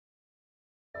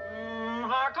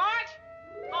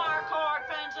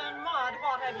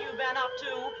been up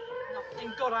to?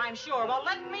 Nothing good, I'm sure. But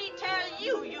let me tell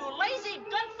you, you lazy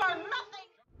good-for-nothing.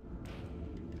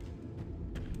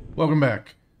 Welcome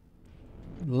back.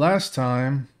 Last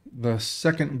time, the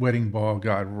second wedding ball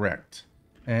got wrecked,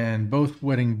 and both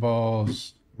wedding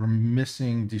balls were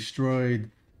missing,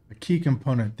 destroyed a key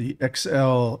component, the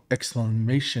XL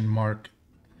exclamation mark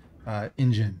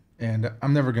engine. And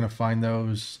I'm never going to find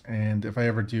those, and if I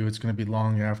ever do, it's going to be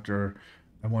long after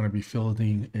I want to be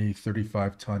fielding a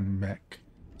 35-ton mech.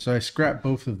 So I scrapped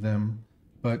both of them,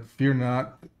 but fear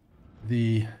not,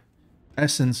 the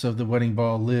essence of the wedding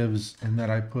ball lives in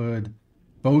that I put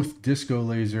both disco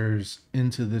lasers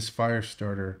into this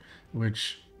Firestarter,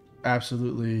 which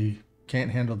absolutely can't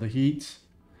handle the heat.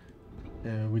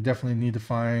 We definitely need to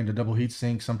find a double heat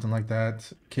sink, something like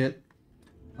that kit.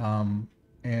 And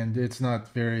it's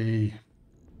not very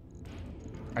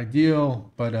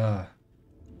ideal, but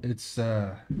it's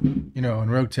you know, in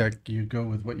Rogue Tech you go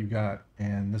with what you got,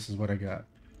 and this is what I got.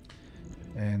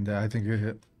 And I think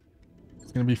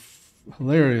it's gonna be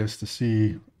hilarious to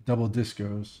see double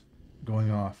discos going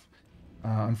off.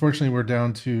 Unfortunately, we're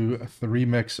down to 3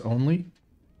 mechs only,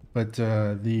 but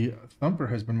the Thumper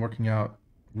has been working out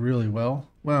really well.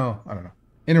 Well, I don't know,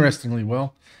 interestingly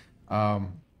well. I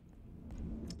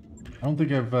don't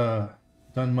think I've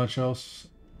done much else.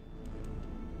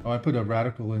 Oh, I put a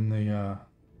radical in the...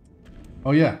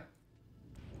 Oh yeah,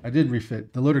 I did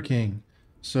refit the Loader King.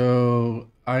 So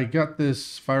I got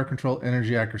this fire control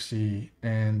energy accuracy,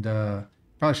 and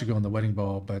probably should go in the wedding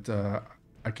ball, but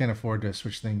I can't afford to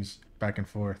switch things back and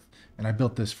forth, and I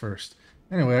built this first.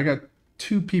 Anyway, I got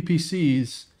 2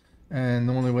 PPCs, and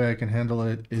the only way I can handle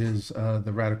it is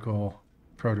the radical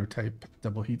prototype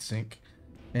double heatsink.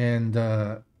 And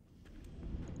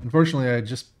unfortunately, I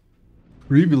just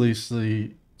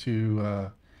previously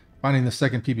to finding the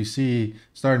second PPC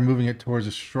started moving it towards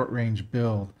a short range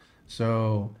build.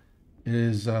 So it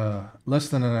is less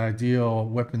than an ideal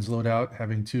weapons loadout,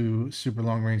 having 2 super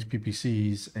long range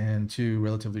PPCs and 2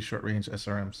 relatively short range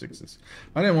SRM6s.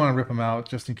 I didn't want to rip him out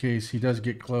just in case he does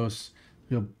get close.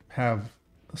 He'll have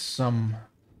some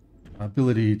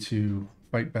ability to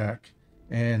fight back.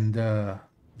 And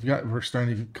we're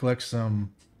starting to collect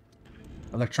some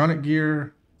electronic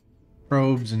gear,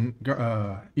 probes, and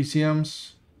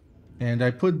ECMs. And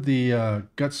I put the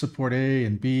gut support A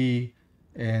and B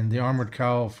and the armored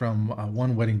cowl from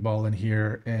one wedding ball in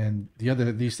here, and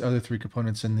these other 3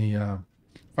 components in the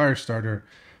Firestarter,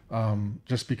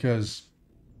 just because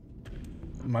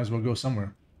I might as well go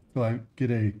somewhere till I get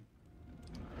a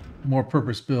more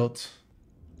purpose-built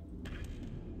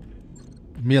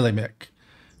melee mech.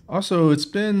 Also, it's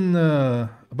been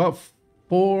about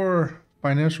 3 or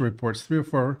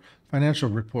 4 financial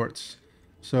reports.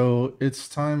 So it's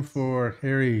time for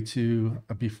Harry to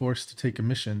be forced to take a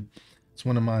mission. It's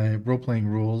one of my role-playing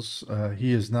rules.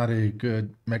 He is not a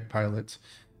good mech pilot.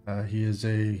 He is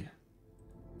a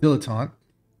dilettante.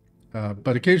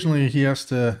 But occasionally he has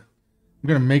to... I'm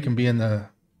going to make him be in the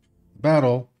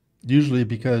battle, usually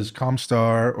because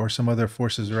ComStar or some other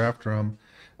forces are after him.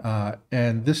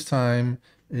 And this time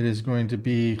it is going to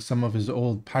be some of his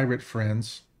old pirate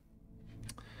friends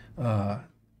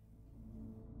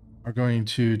are going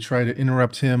to try to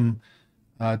interrupt him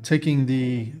taking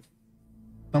the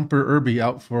Thumper Urbie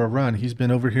out for a run. He's been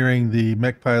overhearing the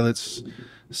mech pilots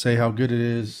say how good it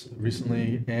is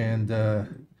recently, and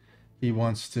he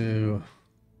wants to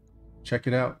check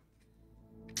it out.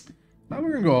 Now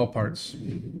we're gonna go all parts.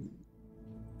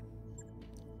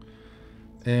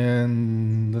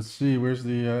 And let's see, where's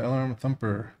the LRM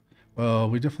Thumper? Well,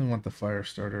 we definitely want the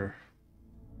Firestarter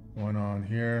going on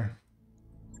here.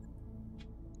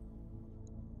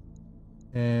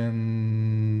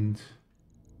 And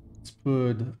let's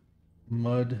put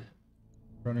Mud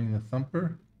running the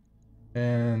Thumper.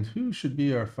 And who should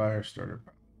be our Firestarter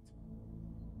pilot?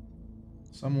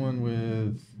 Someone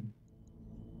with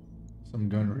some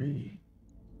gunnery.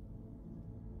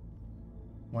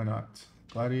 Why not?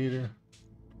 Gladiator.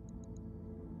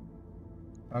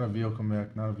 Not a vehicle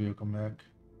mech, not a vehicle mech.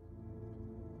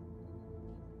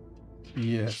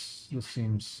 Yes, this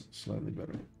seems slightly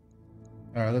better.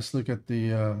 All right, let's look at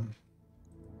the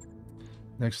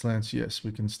next lance. Yes,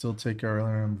 we can still take our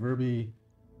LRM Urbie,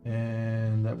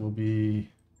 and that will be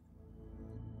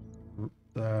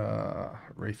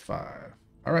Wraith 5.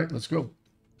 All right, let's go.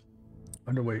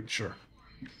 Underweight, sure.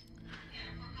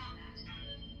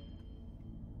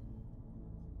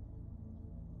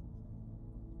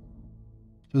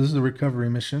 So this is a recovery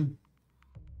mission.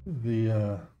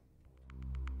 The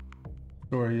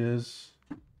story is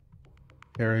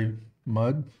Harry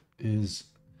Mudd is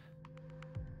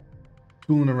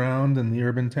tooling around in the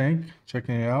urban tank,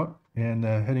 checking it out, and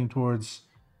heading towards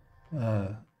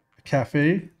a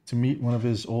cafe to meet one of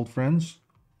his old friends,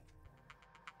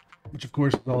 which of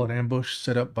course is all an ambush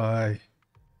set up by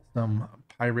some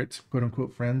pirate,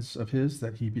 quote-unquote, friends of his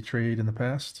that he betrayed in the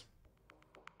past.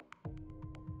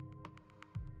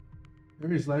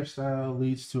 Harry's lifestyle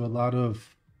leads to a lot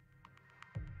of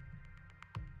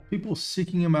people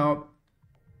seeking him out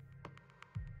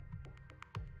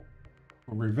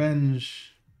for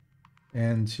revenge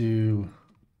and to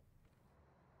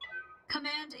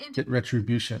get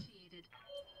retribution.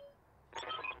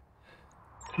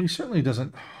 He certainly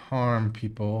doesn't harm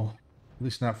people, at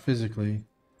least not physically,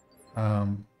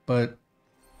 but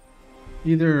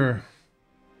either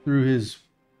through his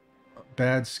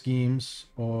bad schemes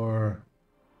or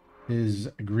his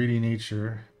greedy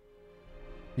nature,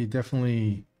 he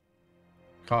definitely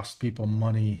costs people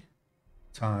money,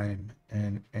 time,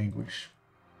 and anguish.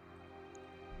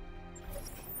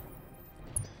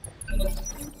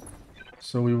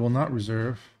 So we will not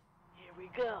reserve. Here we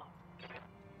go.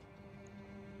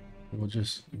 We'll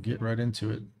just get right into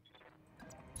it.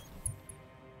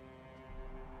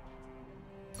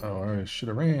 Oh, I should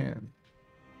have ran.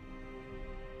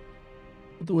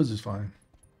 But the woods is fine.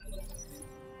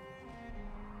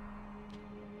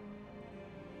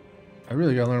 I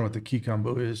really gotta learn what the key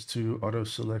combo is to auto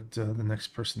select the next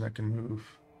person that can move.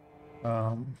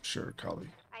 Sure, Kali.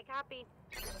 I copy.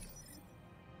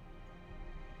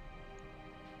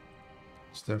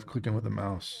 Instead of clicking with the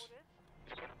mouse.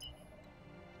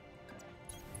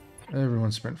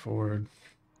 Everyone sprint forward.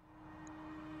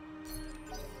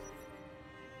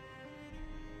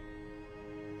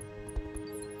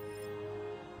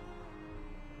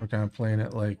 We're kind of playing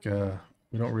it like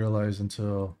we don't realize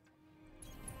until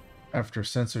after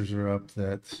sensors are up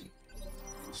that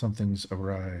something's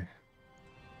awry.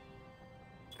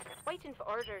 Waiting for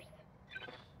orders.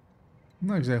 I'm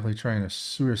not exactly trying to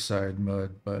suicide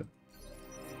mud, but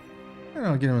I don't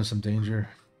know, get him in some danger.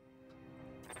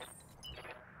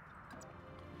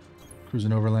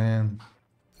 Cruising overland.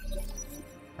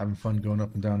 Having fun going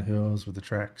up and down hills with the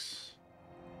tracks.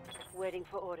 Waiting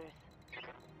for orders.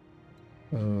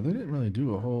 They didn't really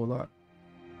do a whole lot.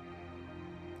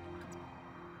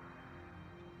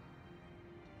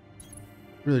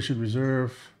 Really should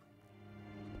reserve.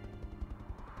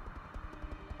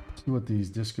 See what these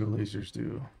disco lasers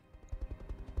do.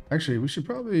 Actually, we should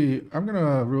probably. I'm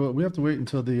gonna rule. We have to wait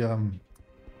until the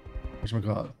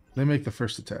whatchamacallit, they make the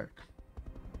first attack.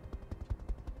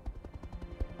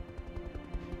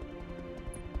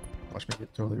 Watch me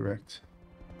get totally wrecked.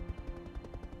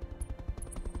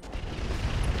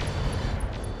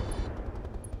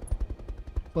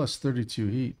 Plus 32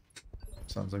 heat.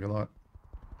 Sounds like a lot.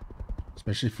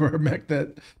 Especially for a mech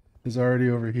that is already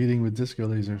overheating with disco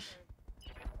lasers.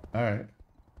 Alright.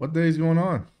 What day is going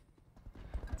on?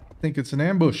 I think it's an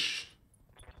ambush.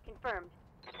 Confirmed.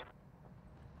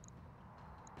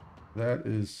 That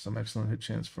is some excellent hit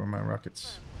chance for my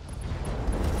rockets.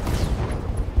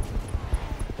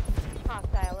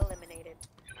 Hostile eliminated.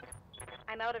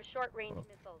 I'm out of short-range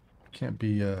missiles. Can't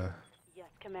be Yes,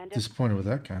 Commander. disappointed with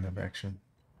that kind of action.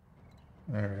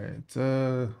 Alright,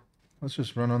 let's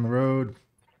just run on the road.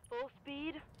 Full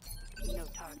speed. No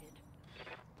target.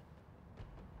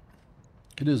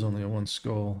 It is only a one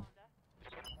skull.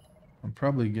 I'm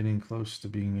probably getting close to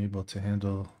being able to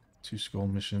handle 2 skull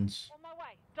missions. On my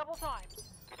way. Double time.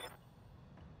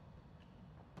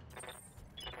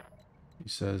 He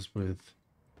says with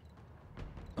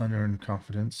unearned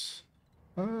confidence.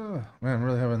 Man, I'm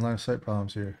really having line of sight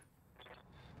problems here.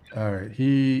 Alright,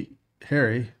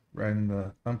 Harry, riding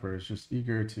the thumper, is just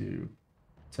eager to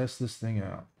test this thing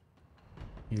out.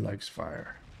 He likes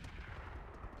fire.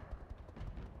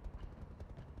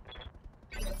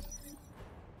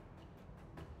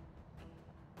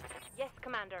 Yes,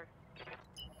 Commander.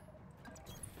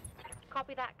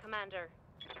 Copy that, Commander.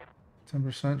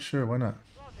 10%? Sure, why not?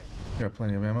 Roger. Got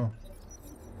plenty of ammo.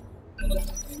 Don't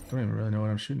even really know what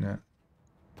I'm shooting at.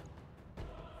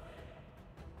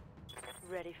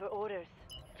 Ready for orders.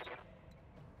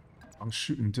 I'm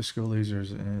shooting disco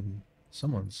lasers in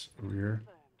someone's rear.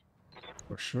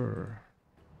 For sure.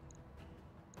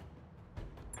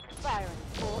 Firing.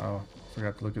 Oh,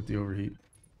 forgot to look at the overheat.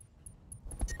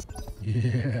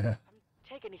 Yeah.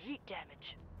 Taking heat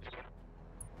damage.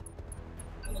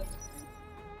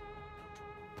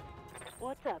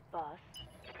 What's up, boss?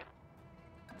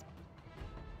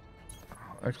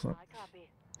 Excellent. I copy.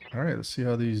 Alright, let's see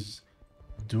how these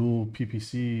dual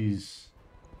PPCs.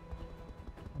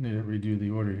 I need to redo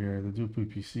the order here. The dual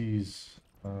PPCs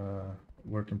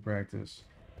work in practice.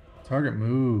 Target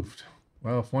moved.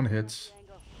 Well, if one hits,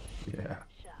 Yeah.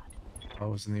 I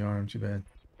was in the arm, too bad.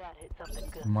 That hit something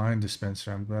good. Mine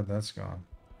dispenser, I'm glad that's gone.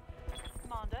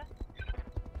 Commander.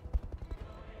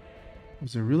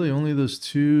 Was there really only those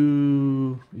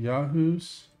 2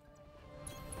 Yahoos?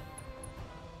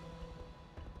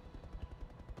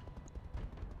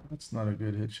 That's not a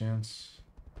good hit chance.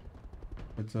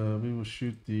 But we will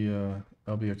shoot the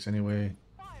LBX anyway.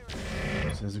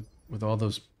 With all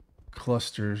those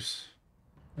clusters,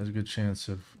 there's a good chance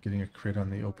of getting a crit on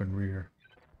the open rear.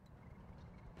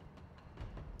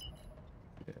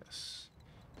 Yes.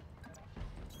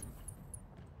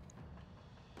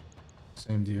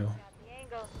 Same deal. Got the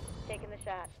angle. Taking the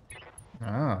shot.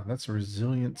 Ah, that's a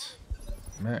resilient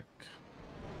mech,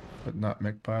 but not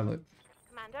mech pilot.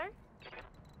 Commander.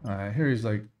 I hear he's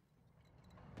like,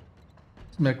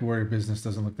 this mech warrior business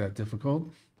doesn't look that difficult.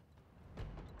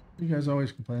 What are you guys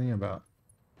always complaining about?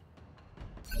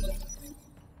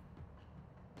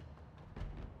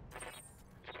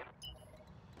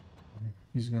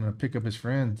 He's gonna pick up his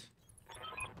friend.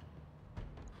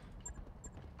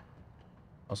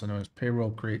 Also known as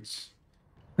payroll crates.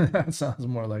 That sounds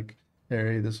more like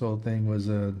Harry. This whole thing was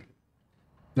a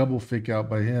double fake out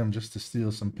by him just to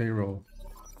steal some payroll.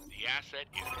 The asset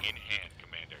is in hand,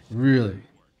 Commander. Really?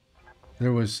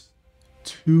 There was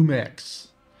 2 mechs.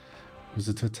 It was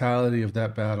the totality of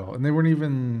that battle. And they weren't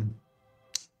even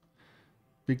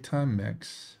big time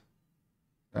mechs.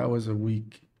 That was a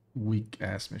weak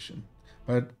ass mission.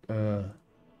 But I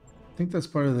think that's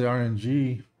part of the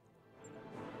RNG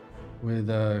with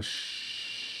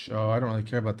oh, I don't really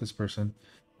care about this person.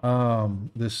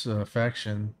 This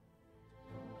faction.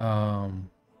 I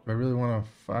really want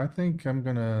to. I think I'm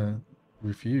gonna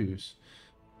refuse.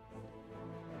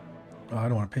 I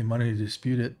don't want to pay money to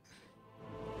dispute it.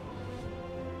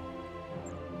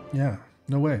 Yeah,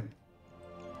 no way.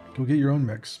 Go get your own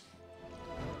mix.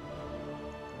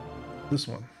 This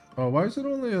one. Oh, why is it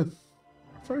only a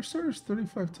Firestarter's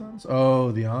 35 tons?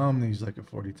 Oh, the Omni's like a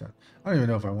 40 ton. I don't even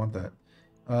know if I want that.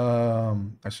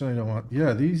 I certainly don't want.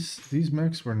 Yeah, these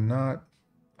mechs were not.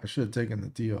 I should have taken the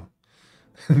deal.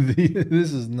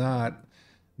 This is not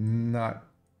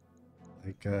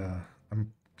like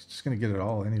I'm just gonna get it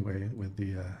all anyway with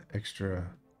the extra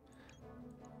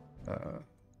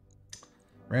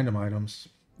random items.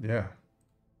 Yeah,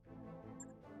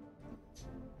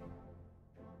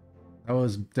 that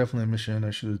was definitely a mission.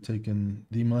 I should have taken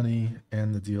the money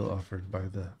and the deal offered by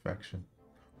the faction.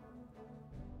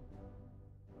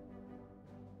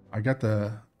 I got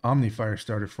the Omni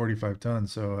Firestarter 45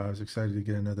 tons, so I was excited to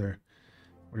get another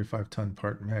 45-ton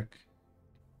part mech.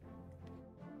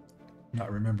 Not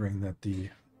remembering that the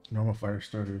normal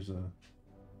Firestarter is a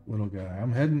little guy.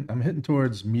 I'm heading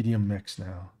towards medium mechs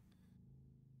now.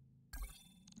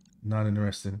 Not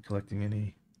interested in collecting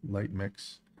any light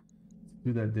mechs.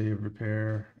 Do that day of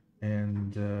repair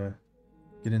and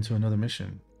get into another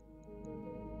mission.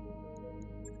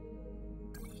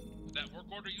 That work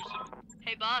order you said?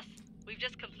 Hey boss, we've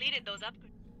just completed those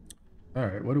upgrades. All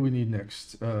right, what do we need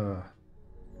next?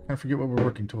 I forget what we're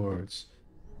working towards.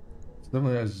 It's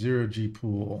definitely a 0G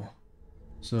pool.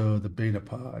 So the beta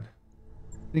pod.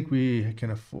 I think we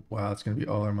can afford. Wow, it's gonna be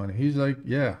all our money. He's like,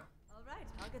 yeah. All right,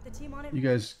 I'll get the team on it. You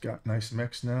guys got nice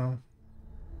mechs now,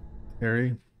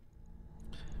 Harry.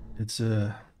 It's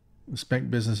the spank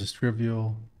business is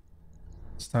trivial.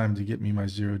 It's time to get me my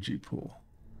 0G pool.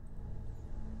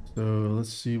 So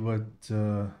let's see what.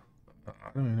 I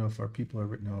don't even know if our people are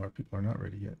ready. No, our people are not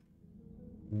ready yet.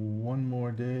 One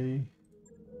more day.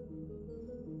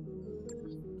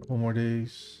 Couple more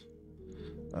days.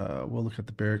 We'll look at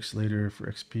the barracks later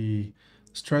for XP.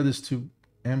 Let's try this to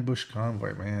ambush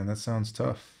convoy. Man, that sounds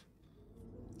tough.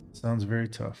 Sounds very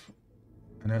tough.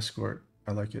 An escort.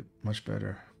 I like it much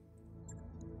better.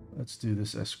 Let's do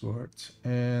this escort.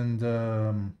 And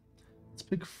let's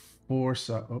pick 4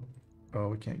 salvage. Oh,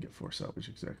 we can't get 4 salvage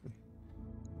exactly.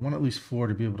 I want at least 4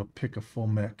 to be able to pick a full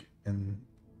mech in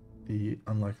the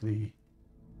unlikely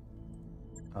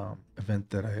event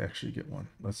that I actually get one.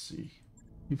 Let's see.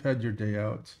 You've had your day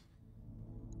out.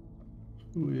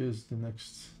 Who is the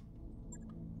next?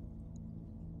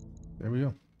 There we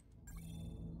go.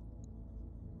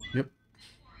 Yep.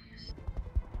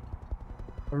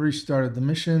 I restarted the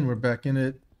mission. We're back in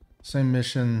it. Same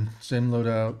mission, same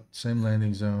loadout, same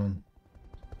landing zone.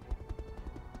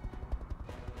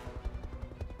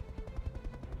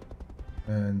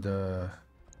 And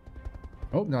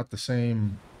oh, not the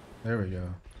same. There we go.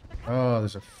 Oh,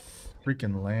 there's a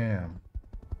freaking lamb.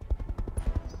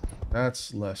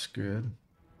 That's less good.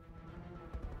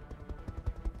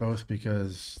 Both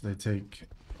because they take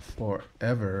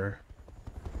forever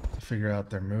to figure out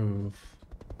their move.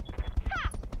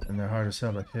 and they're hard as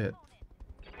hell to hit.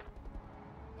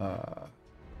 I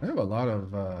have a lot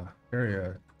of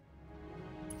area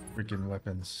freaking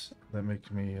weapons that make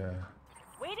me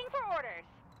Waiting for orders.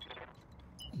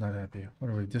 not happy. What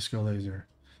are we? Disco laser.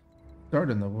 Start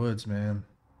in the woods, man.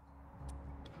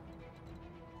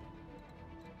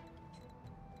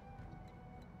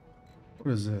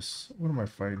 What is this? What am I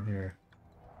fighting here?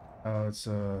 Oh, it's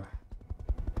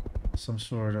some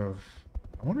sort of.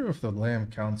 I wonder if the lamb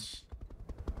counts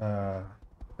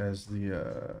as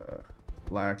the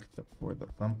black for the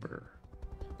thumper.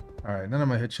 All right, none of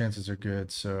my hit chances are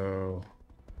good, so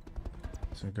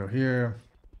go here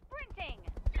Sprinting.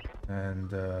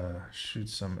 and shoot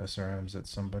some SRMs at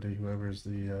somebody, whoever is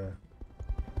the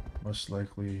most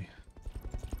likely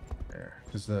there,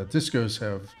 because the discos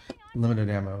have limited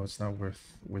ammo. It's not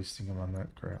worth wasting them on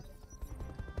that crap.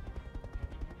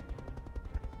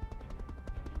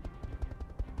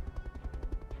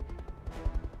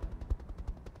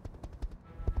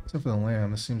 Except for the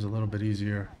lamb, this seems a little bit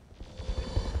easier.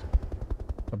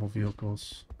 Couple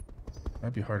vehicles.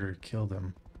 Might be harder to kill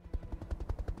them.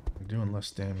 They're doing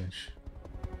less damage.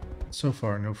 So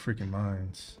far, no freaking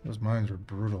mines. Those mines were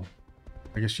brutal.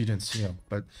 I guess you didn't see them,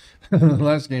 but the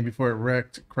last game before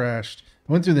it crashed.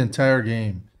 I went through the entire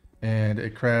game, and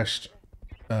it crashed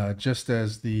just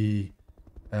as the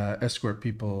escort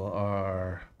people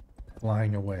are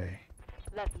flying away.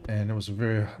 And it was a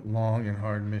very long and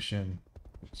hard mission.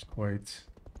 It's quite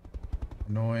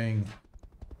annoying,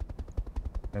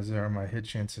 as are my hit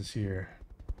chances here.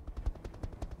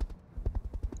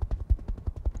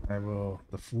 I will.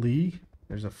 The flea.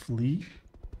 There's a flea.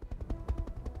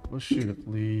 We'll shoot a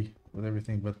flea with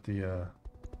everything but the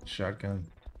shotgun.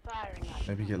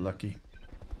 Maybe get lucky.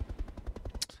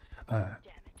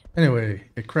 Anyway,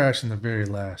 it crashed in the very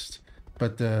last.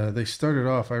 But they started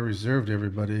off. I reserved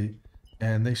everybody.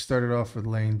 And they started off with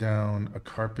laying down a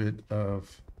carpet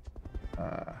of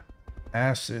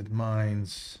acid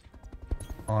mines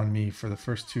on me for the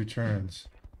first 2 turns,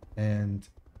 and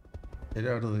it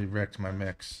utterly wrecked my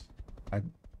mechs. I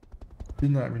did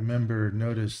not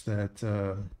notice that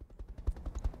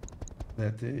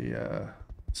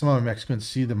some of my mechs couldn't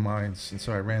see the mines, and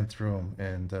so I ran through them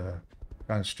and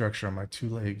got a structure on my 2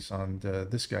 legs on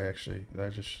this guy actually that I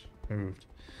just moved,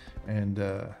 and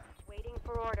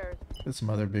For orders. did some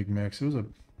other big mechs. It was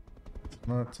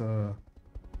not I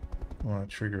don't want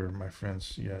to trigger my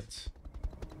friends yet.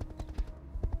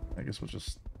 I guess we'll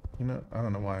just, I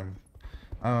don't know why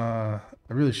I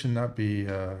really should not be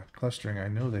clustering. I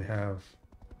know they have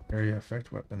area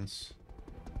effect weapons.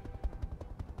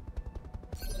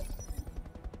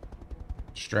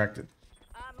 Distracted.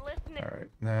 I'm listening.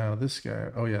 Alright, now this guy,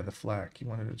 oh yeah, the flak. He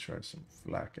wanted to try some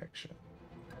flak action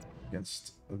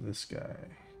against this guy.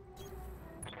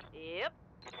 Yep.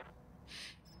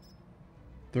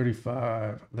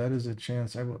 35. That is a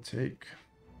chance I will take.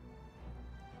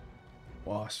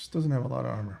 Wasp doesn't have a lot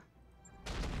of armor.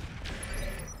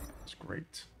 That's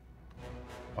great.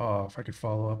 Oh, if I could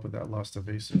follow up with that lost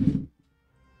evasive.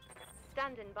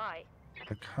 Standing by.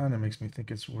 That kind of makes me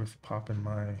think it's worth popping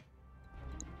my...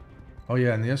 Oh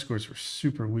yeah, and the escorts were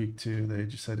super weak too. They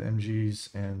just had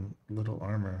MGs and little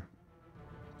armor.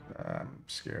 I'm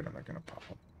scared I'm not going to pop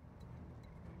them.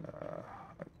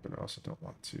 But I also don't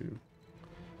want to...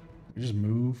 just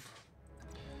move.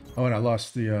 Oh, and I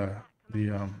lost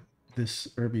this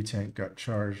Urbie tank got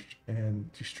charged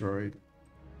and destroyed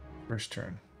first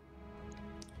turn.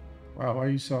 Wow, why are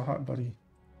you so hot, buddy?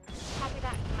 Copy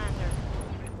that, Commander.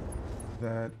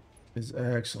 That is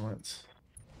excellent.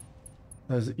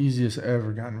 That is the easiest I've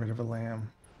ever gotten rid of a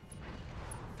lamb.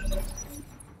 I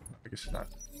guess not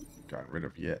gotten rid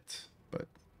of yet, but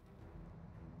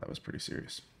that was pretty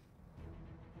serious.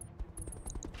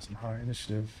 Some high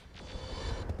initiative.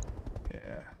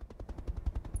 Yeah.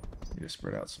 Need to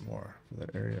spread out some more for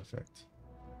that area effect.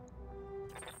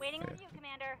 Waiting on you,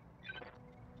 Commander.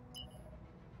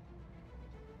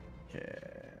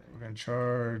 Yeah, we're gonna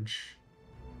charge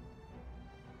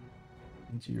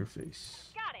into your face.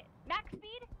 Got it. Max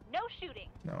speed, no shooting.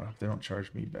 No, if they don't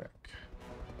charge me back.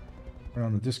 We're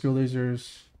on the disco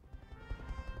lasers.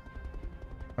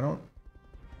 I don't...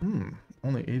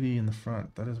 only 80 in the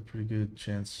front. That is a pretty good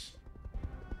chance.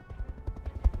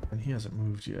 And he hasn't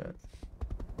moved yet.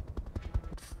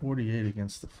 48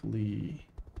 against the flea.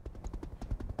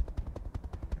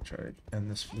 I'll try to end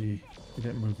this flea. He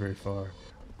didn't move very far.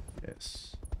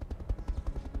 Yes.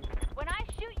 When I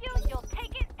shoot you, you'll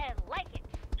take it and like it.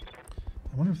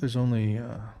 I wonder if there's only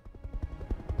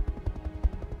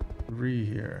 3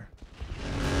 here.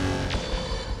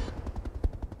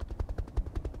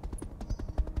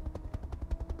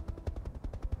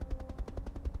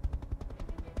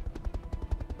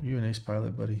 You an ace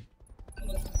pilot, buddy?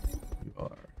 You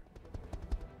are.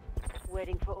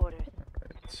 Waiting for orders.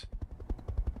 Alright.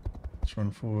 Let's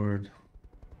run forward.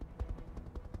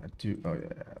 I do. Oh,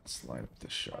 yeah. Let's line up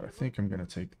this shot. I think I'm going to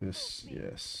take this.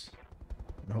 Yes.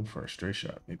 And hope for a stray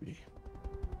shot, maybe.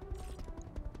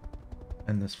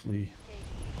 And this flea.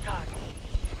 Target.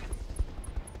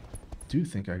 Do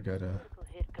think I got a Critical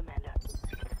hit, Commander.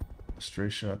 stray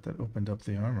shot that opened up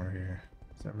the armor here.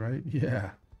 Is that right?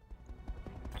 Yeah.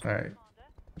 Alright.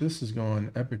 This is going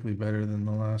epically better than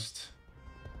the last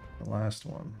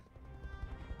one.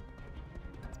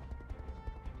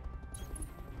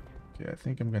 Okay, I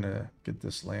think I'm gonna get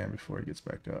this lamb before he gets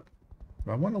back up.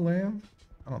 Do I want a lamb?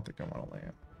 I don't think I want a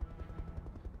lamb.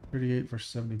 38 versus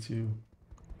 72.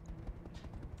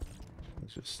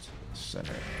 Let's just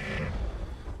center.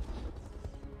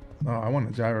 Oh, I want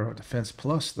a gyro defense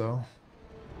plus though.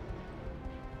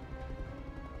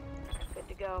 Good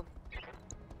to go.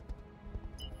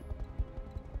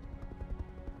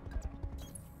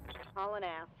 Hauling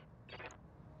ass.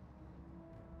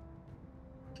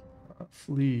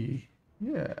 Flea.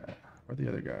 Yeah. Or the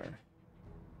other guy.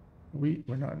 We're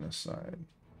not on this side.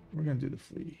 We're gonna do the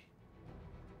flea.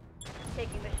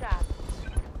 Taking the shot.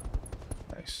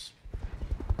 Nice.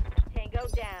 Tango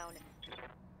down.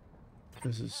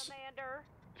 This is Commander.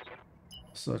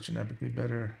 such an epically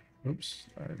better. Oops.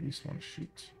 I at least want to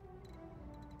shoot.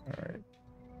 Alright.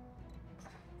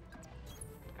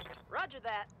 Roger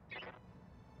that.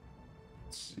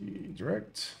 Let's see.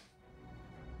 Direct.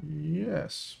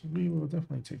 Yes. We will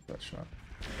definitely take that shot.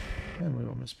 And we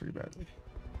will miss pretty badly.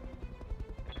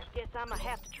 Guess I'ma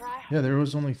have to try. Yeah, there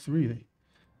was only 3.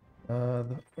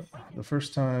 The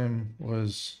first time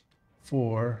was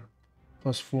 4,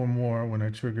 plus 4 more when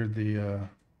I triggered the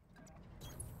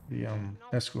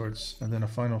escorts, and then a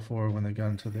final 4 when they got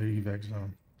into their evac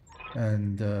zone.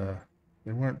 And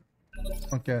they weren't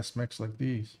punk ass mechs like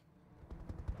these.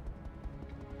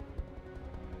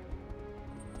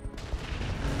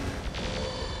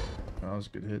 That was a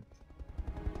good hit.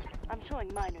 I'm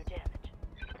showing minor damage.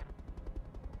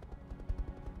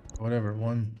 Whatever,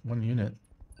 one unit.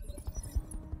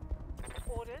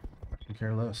 Orders. I can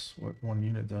care less what 1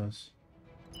 unit does.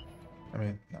 I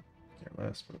mean, not care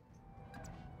less, but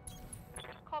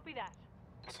Copy that.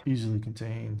 it's easily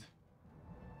contained.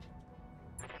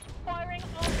 Firing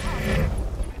on target.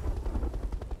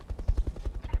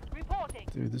 Reporting.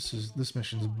 Dude, this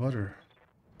mission's butter.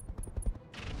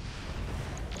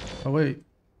 Oh wait.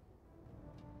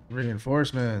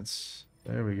 Reinforcements.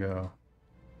 There we go.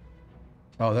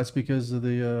 Oh, that's because of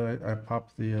the I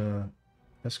popped the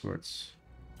escorts.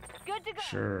 Good to go.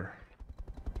 Sure.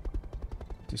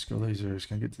 Disco lasers.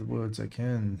 Can I get to the woods? I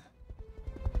can.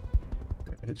 Do I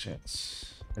have a hit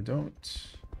chance? I don't.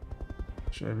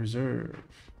 Should I reserve?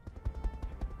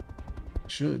 I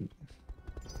should.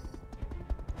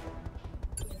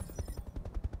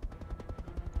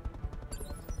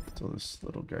 Till this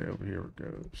little guy over here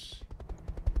goes.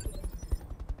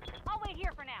 I'll wait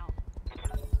here for now.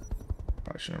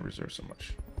 Probably shouldn't reserve so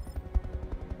much.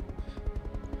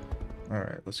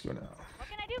 Alright, let's go now. What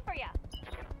can I do for you?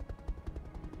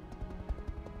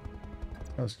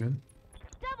 That was good.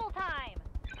 Double time.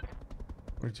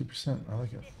 42%. I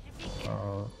like it.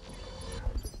 I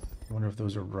wonder if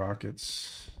those are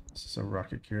rockets. This is a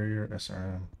rocket carrier,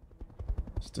 SRM.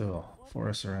 Still, 4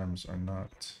 SRMs are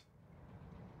not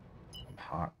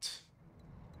hot.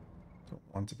 Don't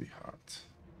want to be hot.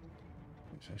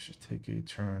 Maybe I should take a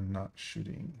turn not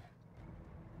shooting.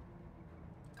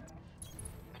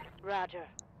 Roger.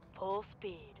 Full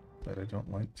speed. But I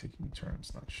don't like taking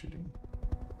turns not shooting.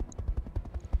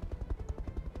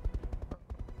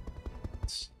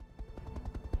 It's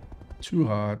too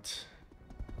hot.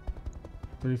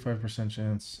 35%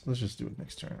 chance. Let's just do it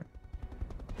next turn.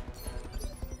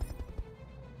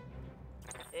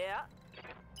 Yeah.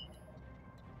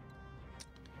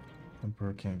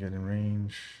 Emperor can't get in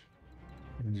range.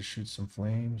 We can just shoot some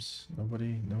flames.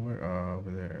 Nobody? Nowhere? Oh,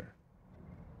 over there.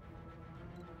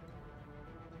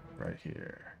 Right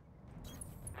here.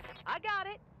 I got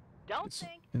it. Don't It's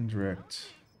think. indirect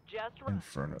Just run.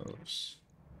 infernos.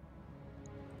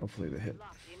 Hopefully they hit.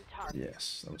 Locked in target.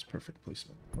 Yes, that was perfect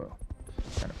placement. Well,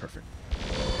 kind of perfect.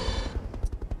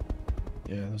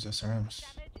 Yeah, those SRMs.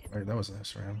 Wait, that wasn't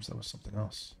SRMs. That was something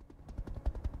else.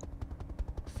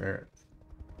 Ferret.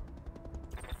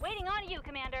 Waiting on you,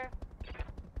 Commander.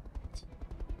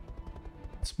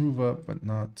 Let's move up, but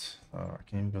not. I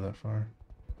can't even go that far.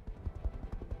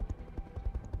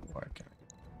 Why can't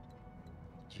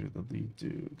I? You're the lead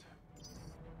dude.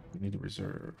 You need a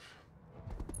reserve.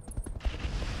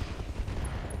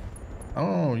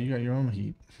 Oh, you got your own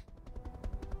heat.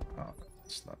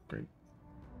 It's not great.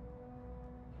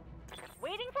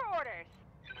 Waiting for orders.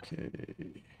 Okay.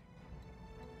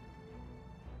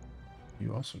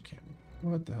 You also can't.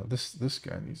 What the hell? This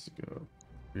guy needs to go.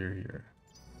 Rear here.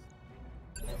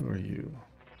 Who are you?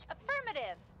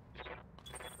 Affirmative.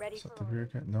 Ready Is for that the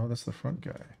orders. rear guy? No, that's the front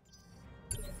guy.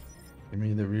 Give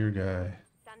me the rear guy.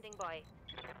 Standing by.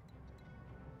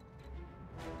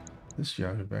 This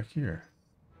Yahoo back here.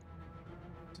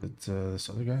 Is it this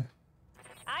other guy?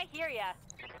 I hear ya.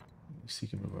 At least he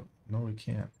can move up. No, we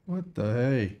can't. What the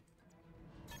hey?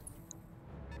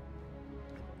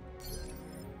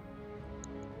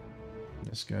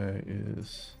 This guy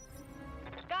is.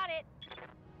 Got it.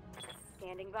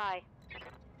 Standing by.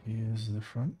 He is the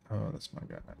front. Oh, that's my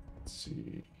guy. Let's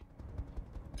see.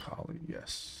 Collie,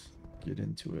 yes. Get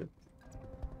into it.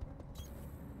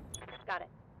 Got it.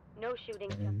 No shooting,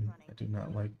 just And running. I do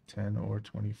not like 10 or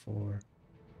 24.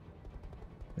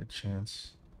 Good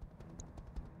chance.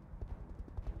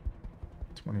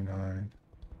 29.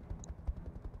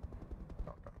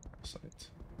 Oh, no, sight.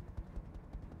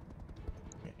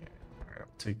 Yeah. Alright, I'll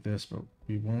take this, but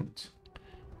we won't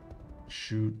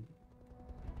shoot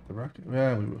the rocket.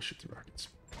 Well, we will shoot the rockets.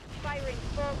 Firing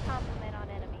full complement on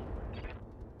enemy.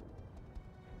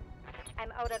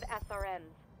 I'm out of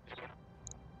SRMs.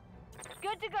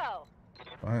 Good to go.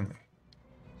 Finally.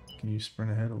 Can you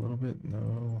sprint ahead a little bit?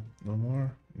 No. No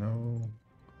more? No.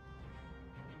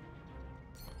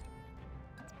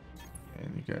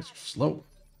 And you guys are slow.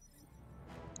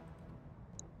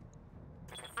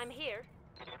 I'm here.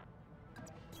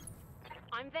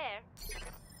 I'm there.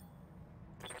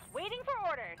 Waiting for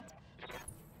orders.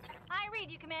 I read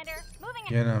you, Commander. Moving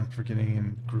Again, I'm forgetting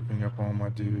and grouping up all my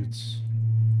dudes.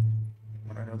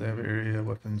 When I know they have area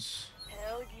weapons.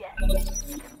 Hell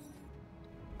yes.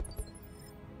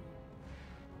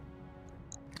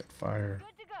 Got fire.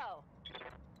 Good to go.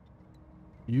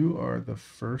 You are the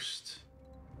first.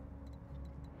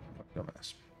 Oh,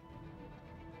 dumbass.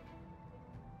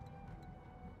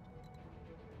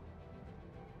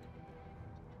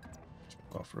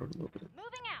 Off road a little bit.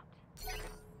 Moving out.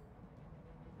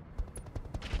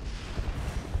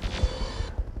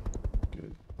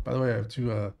 Good. By the way, I have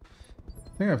two. I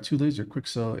think I have two laser quick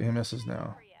cell AMSs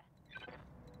now,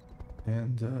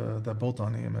 and that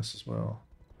bolt-on AMS as well.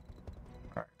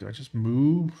 All right, do I just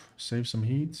move, save some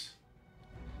heat,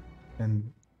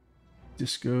 and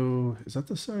disco? Is that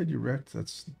the side you wrecked?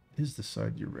 Is the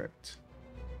side you wrecked.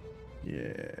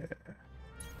 Yeah.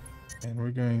 And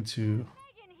we're going to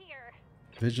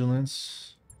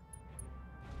vigilance,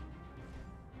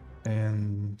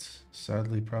 and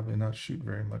sadly probably not shoot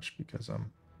very much because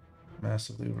I'm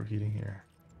massively overheating here.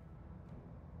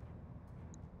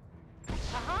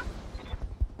 Uh-huh.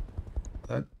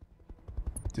 That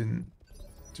didn't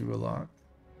do a lot.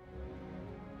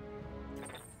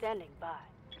 Standing by.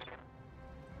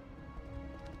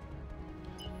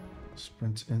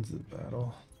 Sprint into the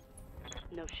battle.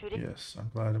 No shooting. Yes, I'm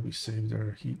glad that we saved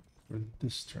our heat for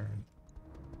this turn.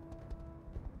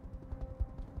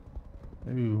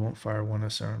 Maybe we won't fire one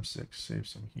SRM6, save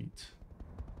some heat.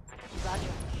 Roger.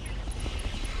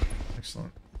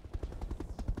 Excellent.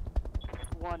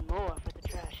 One more for the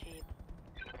trash heap.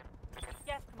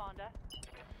 Yes, Commander.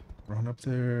 Run up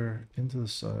there, into the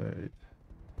side.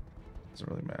 Doesn't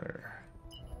really matter.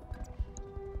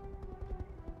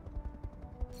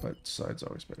 But side's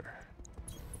always better.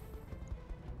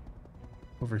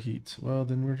 Overheat. Well,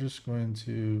 then we're just going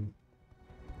to...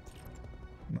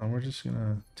 No, we're just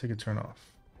gonna take a turn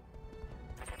off.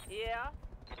 Yeah.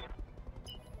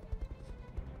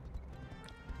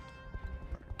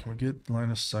 Can we get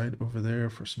line of sight over there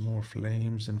for some more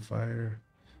flames and fire?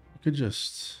 We could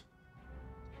just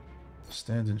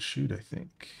stand and shoot, I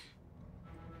think.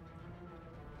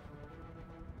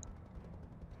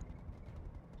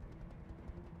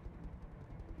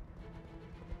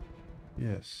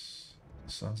 Yes,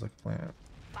 sounds like a plan.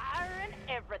 Firing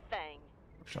everything.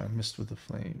 Which I missed with the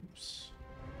flames.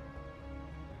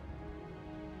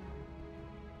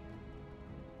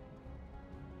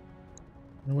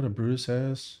 You know what a Brutus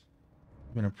has?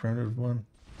 Even a primitive one.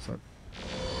 It's like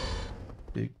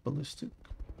big ballistic.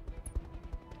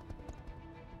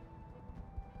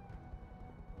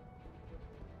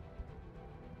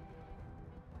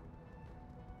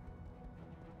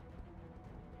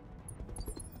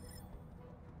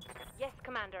 Yes,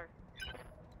 Commander.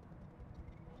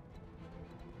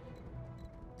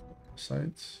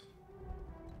 Sight.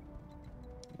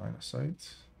 Line of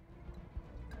sight.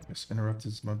 Guess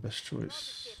interrupted is my best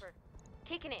choice.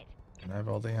 Kicking it. And I have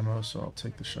all the ammo, so I'll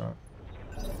take the shot.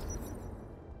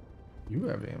 You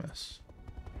have AMS.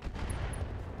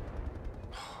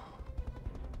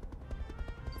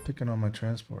 Picking on my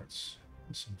transports.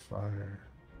 With some fire.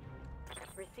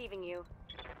 Receiving you.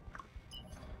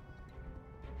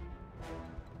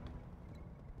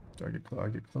 Do I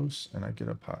get close and I get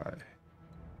up high.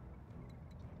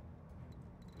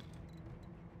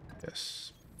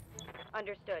 Yes.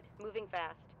 Understood. Moving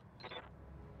fast.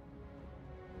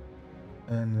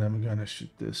 And I'm gonna shoot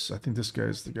this. I think this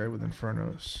guy's the guy with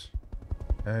Infernos.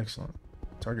 Excellent.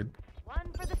 Target.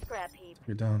 One for the scrap heap.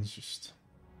 Target down's just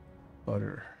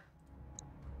butter.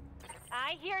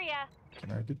 I hear ya.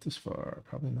 Can I get this far?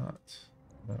 Probably not.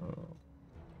 No.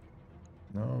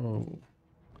 No.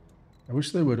 I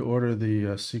wish they would order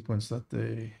the sequence that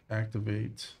they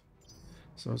activate,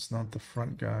 so it's not the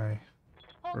front guy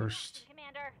Hold first. on,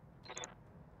 Commander.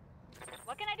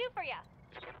 What can I do for ya?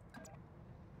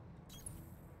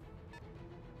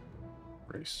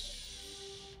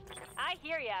 Race. I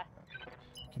hear ya.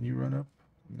 Can you run up?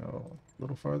 No. A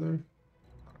little farther?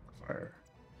 Fire.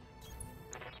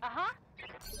 Uh-huh.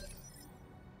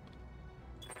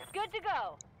 Good to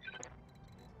go.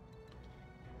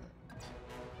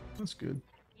 That's good.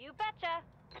 You betcha.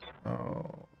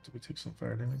 Oh, did we take some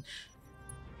fire damage?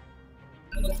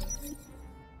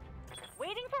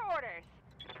 Waiting for orders.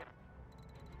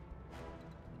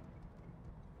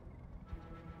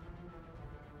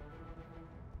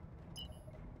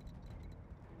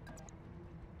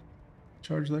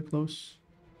 Charge that close?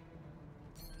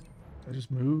 Did I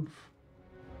just move?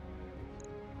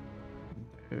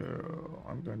 No,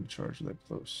 I'm going to charge that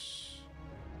close.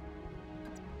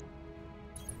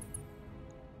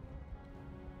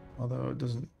 Although it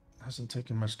hasn't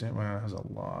taken much damage, it has a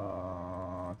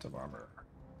lot of armor.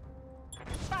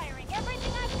 Firing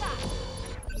everything I've got.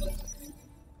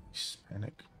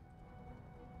 Panic.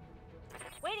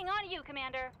 Waiting on you,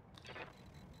 Commander.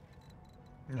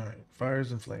 Alright,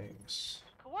 fires and flames.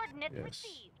 Coordinates Yes.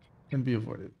 received. Can be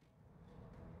avoided.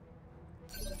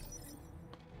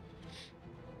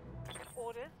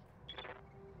 Orders.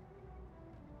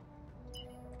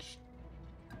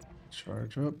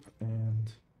 Charge up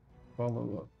and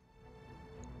follow up.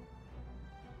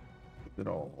 With it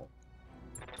all.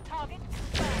 Target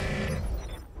confirmed.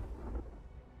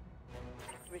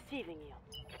 Receiving you.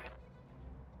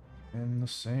 And the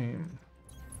same.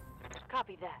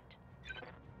 Copy that.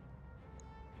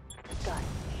 Got it.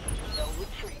 No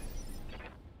retreat.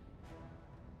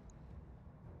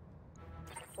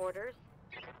 Orders.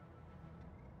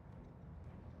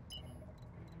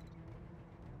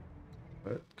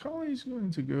 But Collie's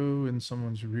going to go in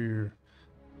someone's rear.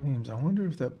 James, I wonder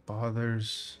if that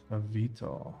bothers a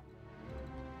VTOL.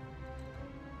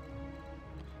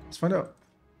 Let's find out.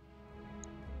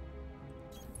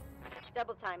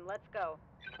 Double time. Let's go.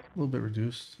 A little bit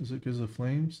reduced. Is it because of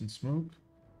flames and smoke?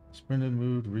 Sprint and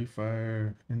mood,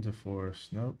 refire, into force.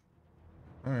 Nope.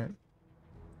 Alright.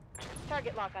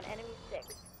 Target lock on enemy 6.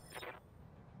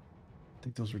 I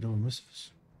think those were double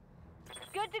misses.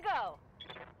 Good to go.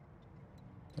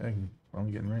 I can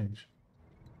only get in range.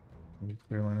 Can we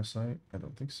clear line of sight? I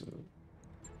don't think so.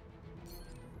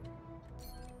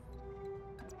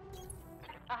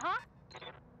 Uh-huh.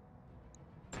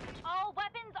 All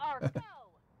weapons are go.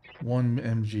 1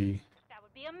 MG, That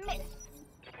would be a miss.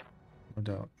 no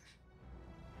doubt.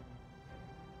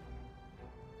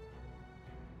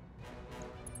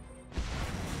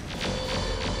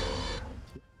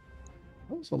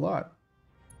 That was a lot.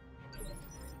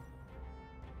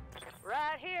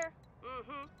 Right here.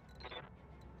 Mm-hmm.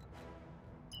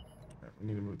 Alright, we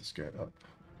need to move this guy up.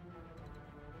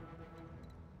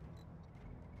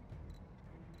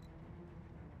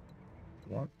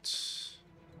 Want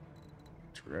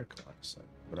direct line of sight,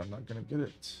 but I'm not gonna get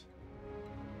it.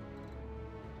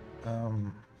 I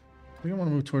think I want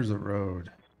to move towards the road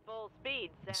Full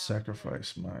speed. and Sound.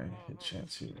 sacrifice my hit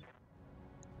chance here.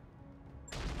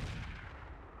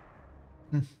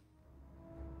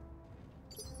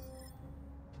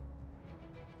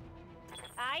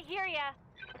 I hear ya.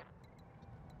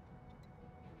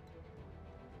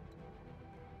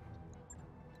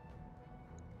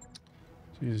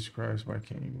 Jesus Christ, why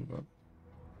can't you move up?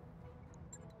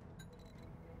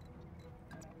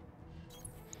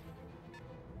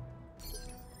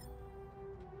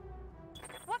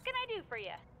 What can I do for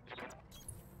you?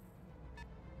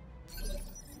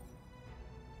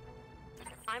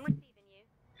 I'm receiving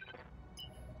you.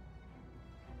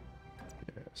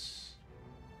 Yes.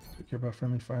 Do we care about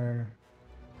friendly fire?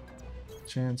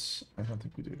 Chance? I don't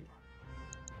think we do.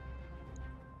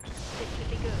 This should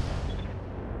be good.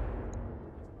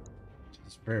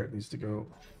 This Barrett needs to go.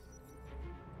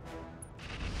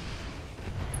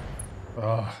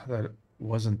 Oh, that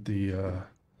wasn't the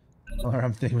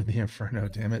alarm thing with the Inferno,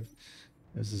 damn it.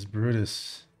 This is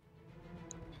Brutus.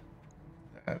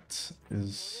 That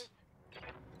is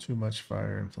too much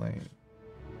fire and flame.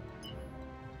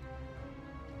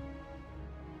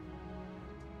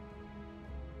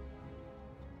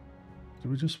 Do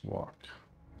we just walk?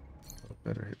 A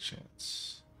better hit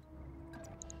chance.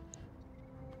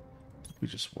 We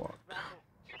just walk.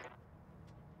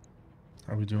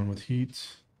 How are we doing with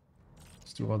heat?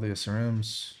 Let's do all the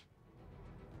SRMs.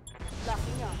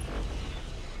 Locking up.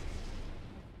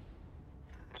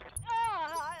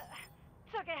 Ah,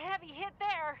 took a heavy hit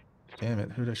there. Damn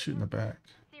it, who'd I shoot in the back?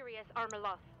 Serious armor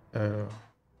loss. Oh.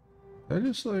 Did I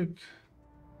just like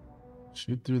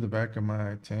shoot through the back of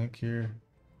my tank here?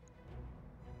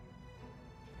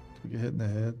 Did we get hit in the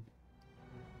head?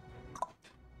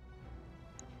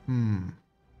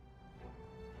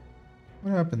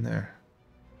 What happened there?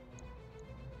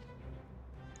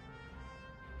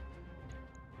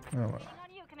 Oh well. On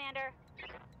you, Commander.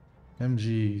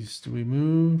 MGs. Do we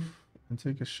move and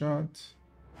take a shot?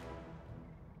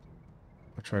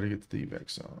 I'll try to get to the evac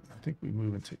zone. I think we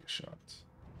move and take a shot.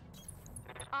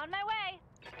 On my way.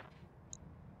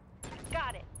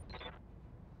 Got it.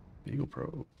 Beagle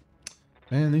probe.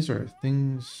 Man, these are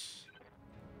things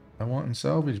I want in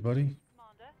salvage, buddy.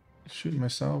 Commander. Shooting my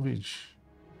salvage.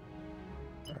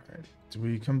 Alright. Do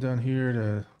we come down here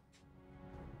to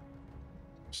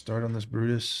start on this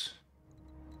Brutus?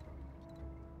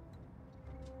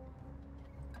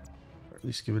 Or at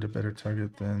least give it a better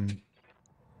target than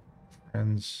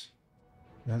friends.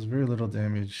 It has very little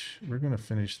damage. We're going to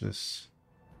finish this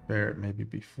Barrett maybe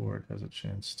before it has a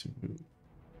chance to move.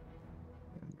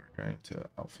 And we're going to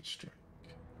Alpha Strike.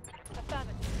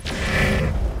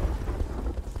 Affirmative.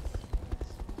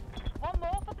 One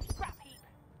more for the scrap heap.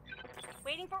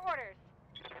 Waiting for orders.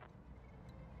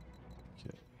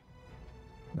 Okay.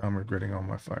 Now I'm regretting all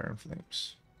my fire and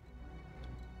flames.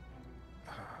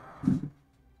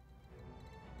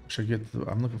 Should get the,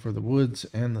 I'm looking for the woods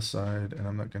and the side, and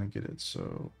I'm not going to get it,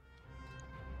 so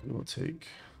we will take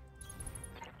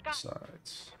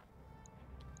sides.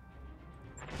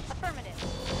 Affirmative.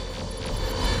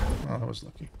 Oh, I was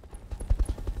lucky.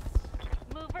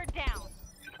 Move her down.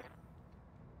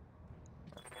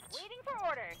 Waiting for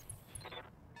orders.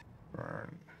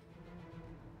 Burn.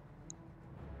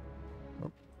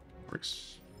 Nope.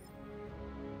 Brace.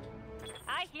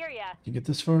 I hear ya. You get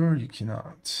this far? You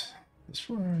cannot. This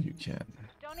far? You can.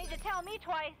 Don't need to tell me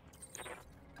twice.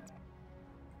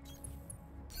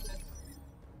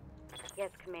 Yes,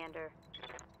 Commander.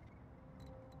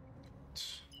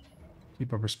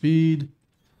 Keep up our speed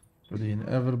for the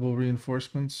inevitable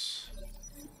reinforcements.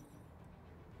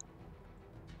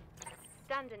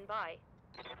 Standing by.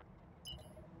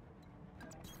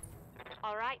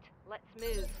 All right, let's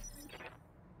move.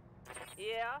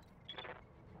 Yeah.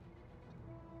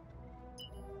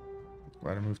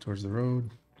 Try to move towards the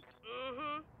road.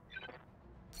 Mm-hmm.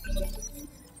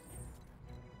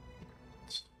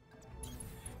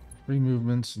 3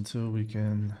 movements until we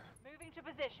can Moving to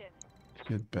position.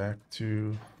 get back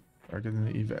to or get in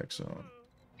the evac zone.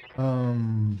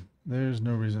 There's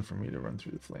no reason for me to run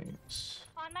through the flames.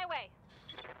 On my way.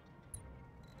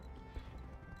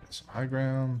 Get some high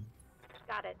ground.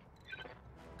 Got it.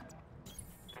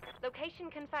 Location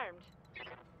confirmed.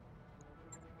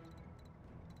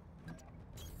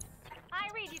 I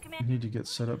read you, We Commander. need to get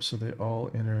set up so they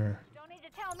all enter Don't need to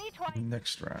tell me twice.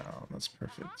 next round. That's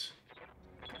perfect.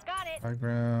 Got it. High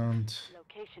ground.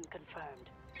 Location confirmed.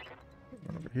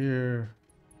 Run over here.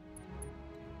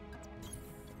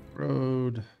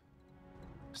 Road.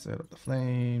 Stay out of the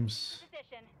flames.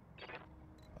 Position.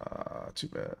 Too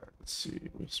bad. Let's see.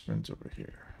 We'll sprint over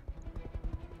here.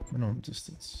 Minimum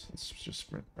distance. Let's just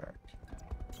sprint back.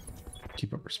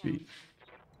 Keep up our speed.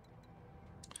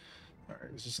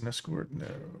 Alright, is this an escort? No.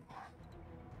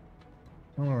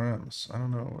 LRMs. I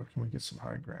don't know. Where can we get some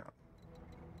high ground?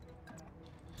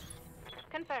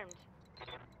 Confirmed.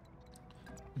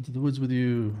 Into the woods with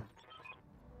you.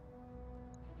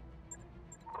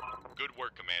 Good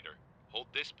work, Commander. Hold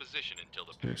this position until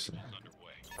the push is Seriously. underway.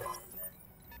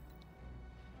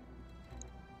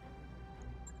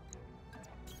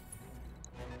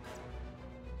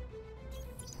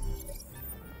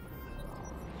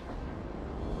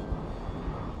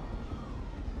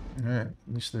 Alright, at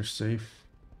least they're safe.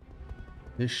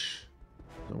 Ish.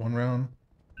 Is it 1 round?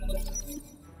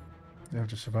 They have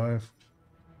to survive.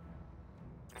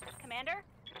 Commander?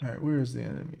 Alright, where is the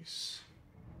enemies?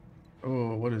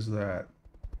 Oh, what is that?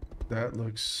 That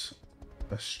looks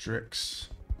a Strix.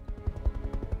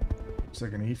 Looks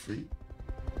like an Efreet.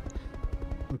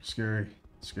 Looks scary.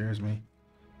 Scares me.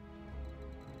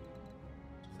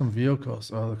 Some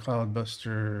vehicles. Oh, the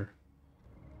Cloudbuster.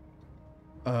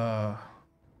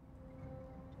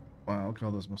 Wow, look at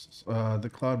all those missiles. The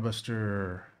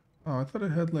Cloudbuster. Oh, I thought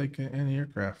it had like an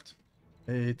anti-aircraft.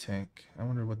 A tank. I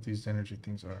wonder what these energy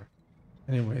things are.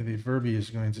 Anyway, the Urbie is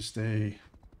going to stay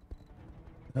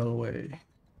away.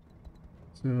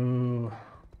 So, do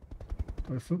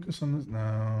I focus on this?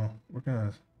 No, we're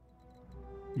gonna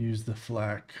use the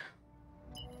flak.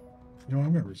 You know,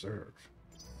 I'm gonna reserve.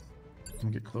 I'm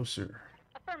gonna get closer.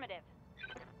 Affirmative.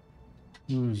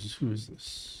 Who is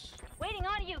this? Waiting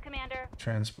on you, Commander.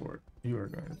 Transport. You are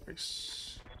going to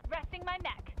base. Resting my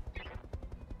mech.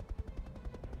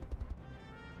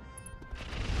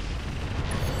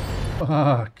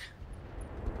 Fuck.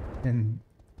 And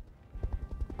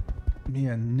me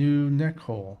a new neck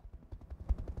hole.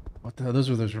 What the hell? Those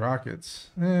were those rockets.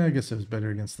 I guess it was better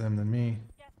against them than me.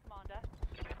 Yes, Commander.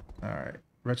 Alright.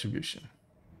 Retribution.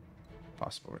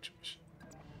 Possible retribution.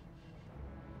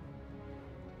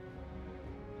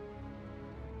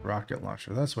 Rocket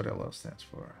launcher. That's what LL stands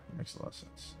for. Makes a lot of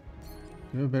sense.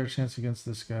 You have a better chance against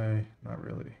this guy? Not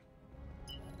really.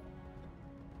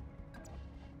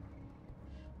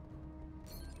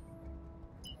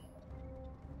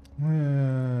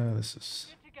 This is...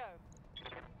 Good to go.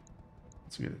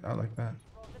 That's good. I like that.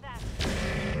 Roll for that.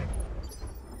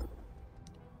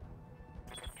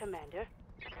 Commander.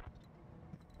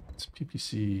 It's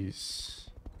PPCs.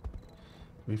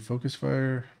 We focus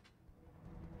fire.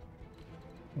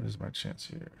 What is my chance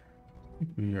here? I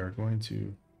think we are going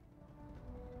to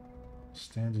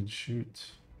stand and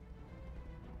shoot.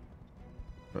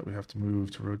 But we have to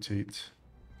move to rotate.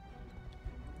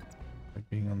 Like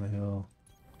being on the hill.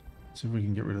 See if we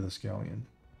can get rid of this galleon.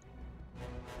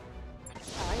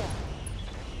 Oh, yeah.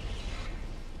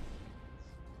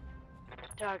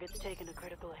 Target's taking a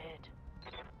critical hit.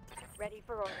 Ready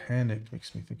for order. Panic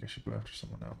makes me think I should go after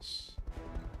someone else.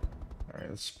 Alright,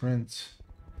 let's sprint.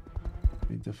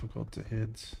 Be difficult to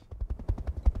hit.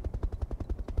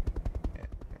 I'm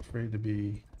afraid to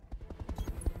be...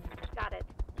 Got it.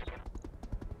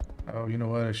 Oh, you know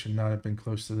what? I should not have been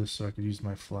close to this so I could use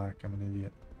my flak. I'm an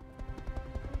idiot.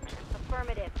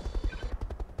 Affirmative.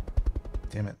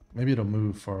 Damn it. Maybe it'll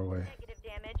move far away. Negative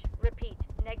damage. Repeat.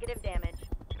 Negative damage.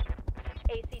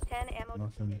 AC-10 ammo.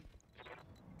 Nothing.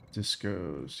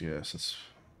 Discos. Yes, let's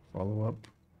follow up.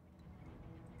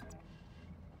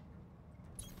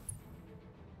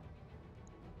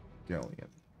 Galleon.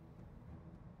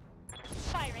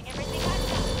 Firing everything I've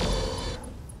got.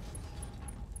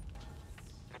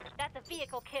 That's a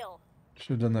vehicle kill.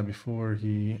 Should have done that before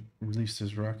he released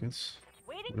his rockets.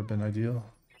 Waiting. Would have been ideal.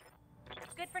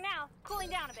 Good for now. Cooling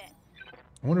down a bit.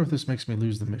 I wonder if this makes me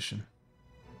lose the mission.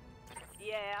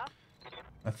 Yeah.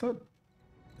 I thought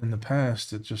in the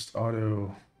past it just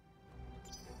auto...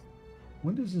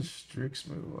 When does this Strix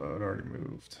move? Oh, it already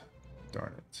moved.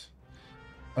 Darn it.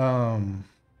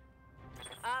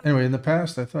 Anyway, in the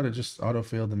past I thought it just auto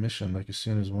failed the mission like as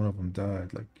soon as one of them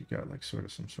died. Like you got like sort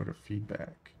of some sort of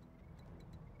feedback.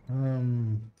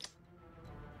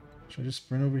 Should I just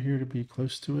sprint over here to be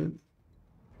close to it?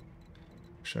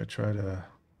 Or should I try to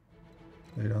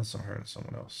lay down somewhere and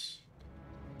someone else?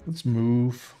 Let's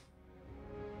move.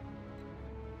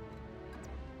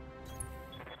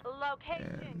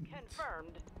 Location And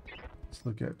confirmed. let's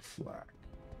look at flak.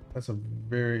 That's a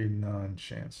very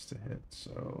non-chance to hit,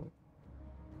 so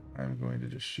I'm going to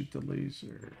just shoot the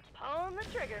laser. Pulling the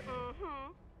trigger.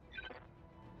 Mm-hmm.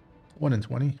 1 in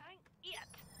 20 Ain't yet.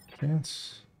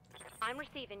 chance. I'm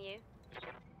receiving you.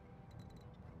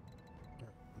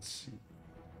 Let's see.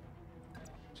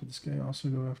 Should this guy also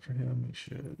go after him? He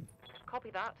should.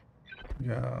 Copy that.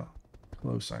 Yeah, how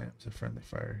close I am to friendly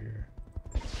fire here.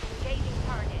 Engaging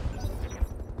target.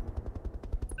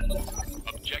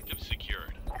 Objective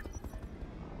secured.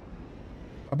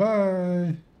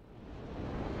 Bye-bye!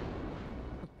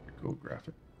 Go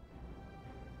graphic.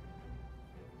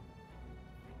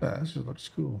 Ah, this just looks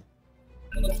cool.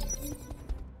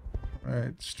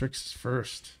 Alright, Strix is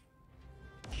first.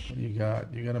 What do you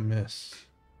got? You got a miss.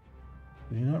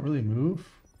 Did he not really move?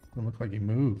 Doesn't look like he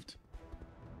moved.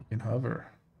 He can hover.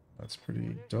 That's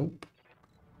pretty dope.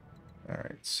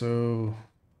 Alright, so...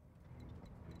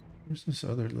 Where's this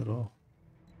other little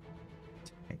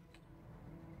tank?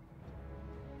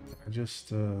 I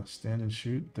just stand and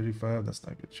shoot. 35, that's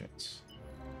not a good chance.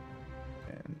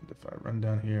 And if I run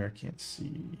down here, I can't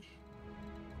see.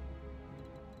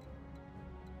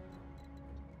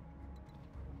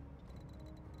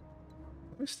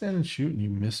 If I stand and shoot and you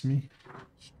miss me,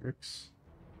 Strix.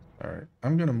 Alright,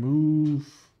 I'm gonna move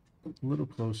a little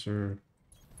closer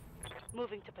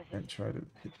Moving to position. and try to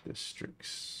hit this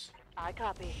Strix. I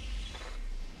copy.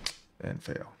 And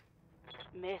fail.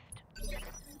 Missed.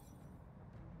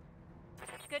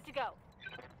 Good to go.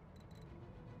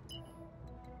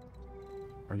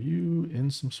 Are you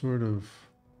in some sort of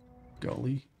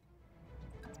gully?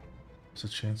 What's a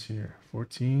chance here?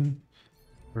 14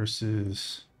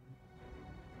 versus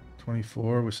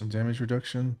 24 with some damage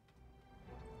reduction.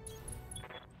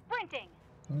 Sprinting.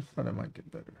 I thought I might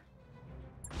get better.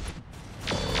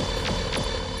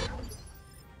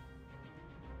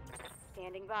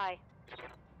 Standing by.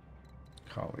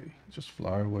 Collie, just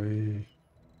fly away.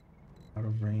 Out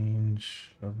of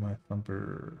range of my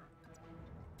thumper.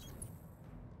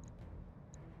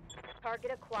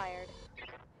 Target acquired.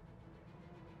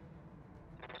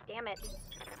 Damn it.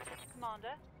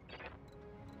 Commander.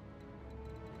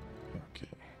 Okay.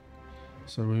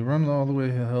 So we run all the way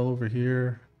the hell over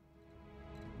here.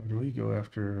 Or do we go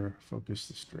after focus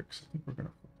the Strix? I think we're gonna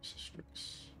focus the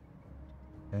Strix.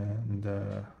 And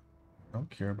I don't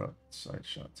care about side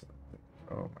shots. I think.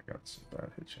 Oh my god, some bad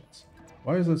hit chance.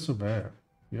 Why is that so bad?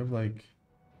 You have like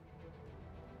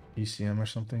ECM or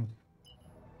something?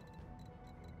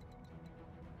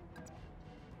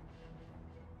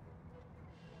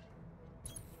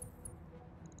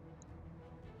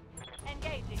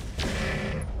 Engaging.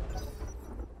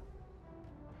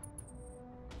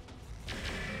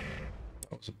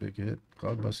 That was a big hit.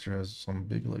 Cloudbuster has some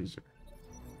big laser.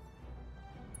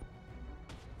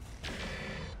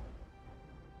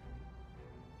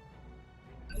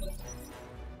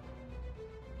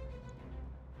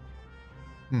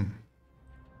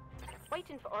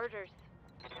 Waiting for orders.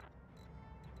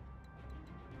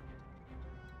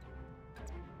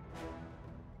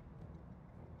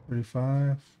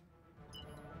 $35.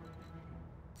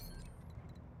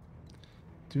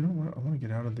 Do you know what? I want to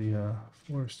get out of the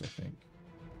forest, I think.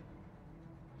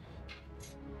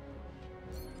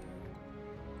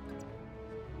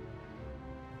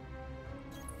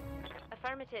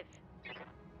 Affirmative.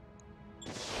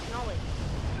 Acknowledge.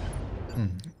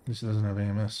 This doesn't have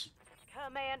AMS.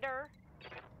 Commander.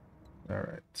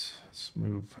 Alright, let's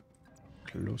move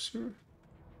closer.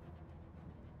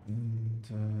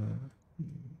 And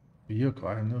vehicle,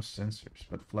 I have no sensors,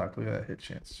 but flat, look at that hit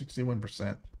chance.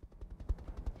 61%.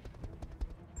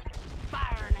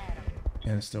 Firing at him.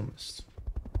 And it still missed.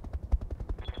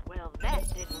 Well,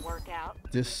 that didn't work out.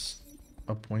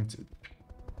 Disappointed.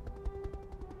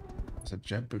 It's a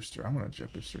jet booster. I want a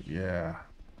jet booster. Yeah.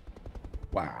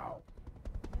 Wow.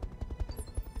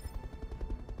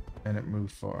 And it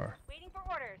moved far. Waiting for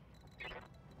orders.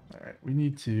 Alright, we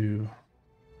need to...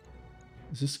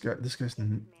 Is this guy... This guy's...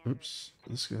 Oops.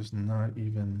 This guy's not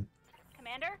even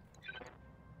Commander.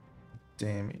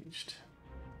 damaged.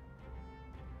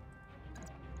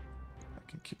 I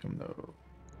can kick him though.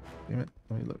 Damn it.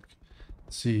 Let me look.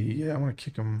 See, yeah, I want to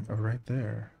kick him right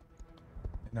there.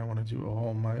 And I want to do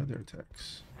all my other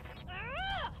attacks.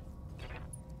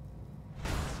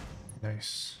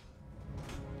 Nice.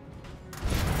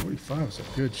 45 is a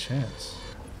good chance.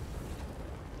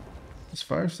 This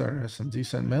Firestarter has some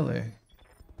decent melee.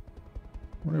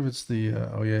 I wonder if it's the,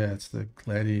 oh yeah, it's the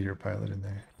Gladiator pilot in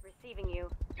there. Receiving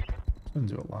you. Doesn't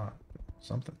do a lot, but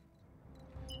something.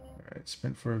 Alright,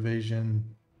 spin for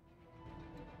evasion.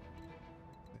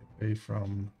 Away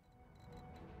from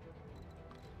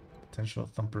potential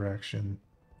thumper action.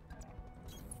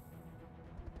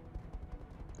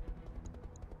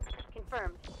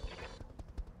 Confirmed. I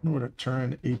wonder what a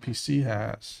turn APC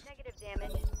has. Negative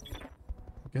damage.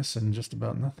 I'm guessing just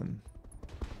about nothing.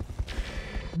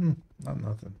 Not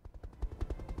nothing.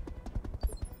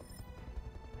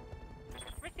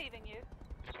 Receiving you.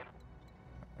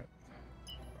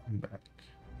 I'm back.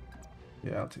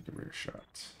 Yeah, I'll take a rear shot.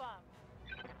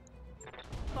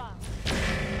 Bomb.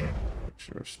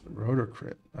 Sure, rotor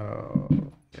crit. Oh,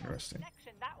 interesting.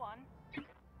 Section that one.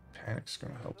 Panic's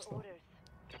gonna help For though. orders.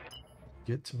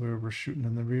 Get to where we're shooting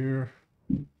in the rear.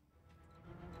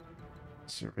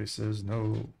 Survey says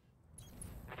no.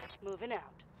 Moving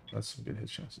out. That's some good hit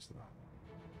chances though.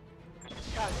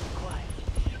 Target acquired.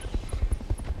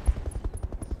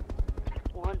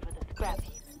 One for the scrap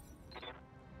heap.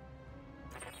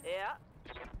 Yeah.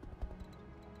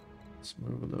 Let's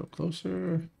move a little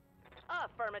closer.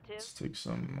 Affirmative. Let's take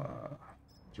some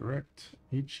direct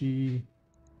HE.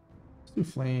 Let's do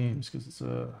flames because it's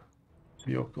a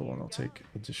vehicle and I'll take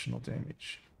additional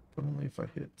damage. But only if I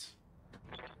hit.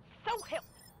 So help.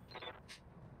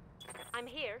 I'm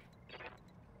here.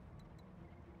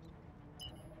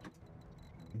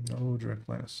 No direct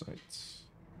line of sight.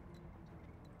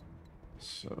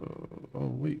 So, oh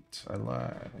wait, I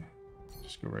lie.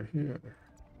 Just go right here.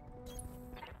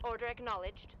 Order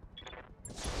acknowledged.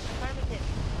 Affirmative.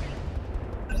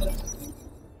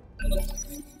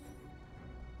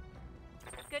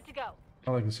 Good to go.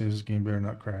 All I can say is this game better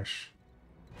not crash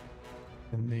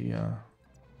in the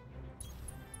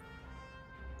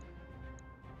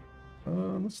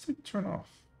Let's take a turn off.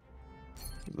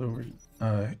 Over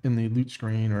in the loot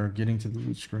screen, or getting to the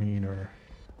loot screen, or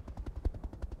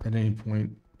at any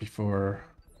point before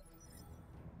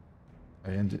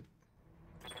I end it.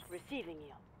 Receiving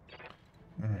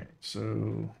you. Alright,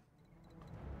 so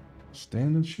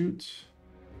stand and shoot.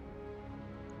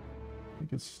 I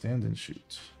think it's stand and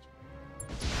shoot.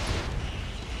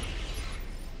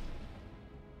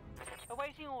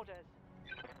 Awaiting orders.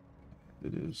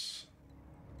 It is.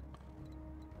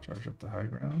 Charge up the high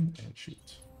ground and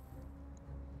shoot.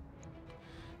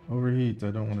 Overheat,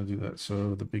 I don't want to do that,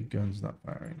 so the big gun's not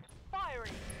firing.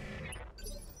 Firing.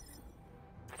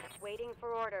 Waiting for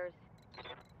orders.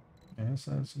 Yes,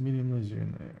 that's a medium laser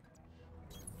in there.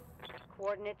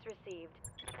 Coordinates received.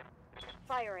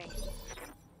 Firing.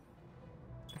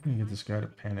 I'm gonna get this guy to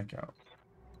panic out.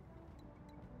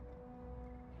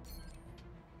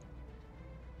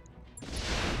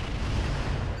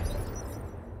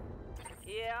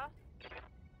 Yeah.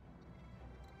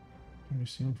 Can you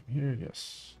see him from here?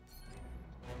 Yes.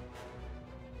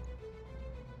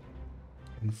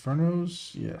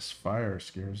 Infernos? Yes, fire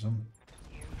scares him.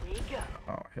 Here we go.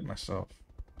 Oh, I hit myself.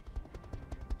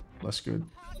 Less good.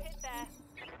 Hard hit there.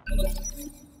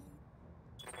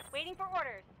 Waiting for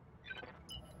orders.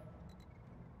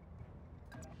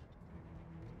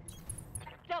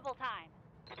 Double time.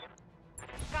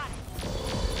 Got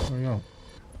it. There we go.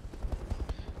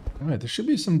 Alright, there should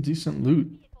be some decent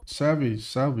loot.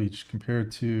 Salvage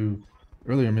compared to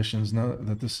earlier missions, now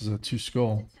that this is a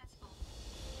 2-skull.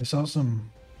 I saw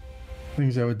some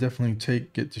things I would definitely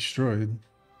get destroyed.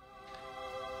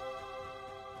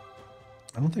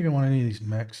 I don't think I want any of these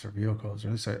mechs or vehicles, or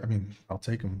at least I mean, I'll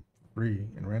take them free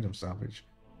in random salvage,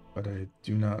 but I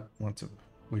do not want to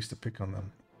waste a pick on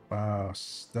them. Wow,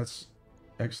 that's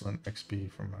excellent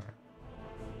XP for my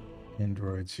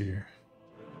androids here.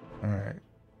 Alright,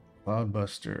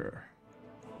 Cloudbuster.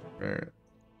 Barrett.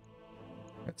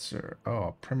 That's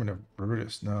oh, primitive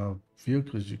Brutus. No,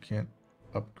 vehicles you can't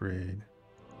upgrade.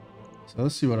 So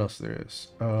let's see what else there is.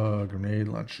 Grenade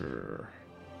launcher.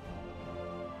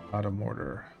 Auto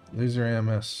mortar. Laser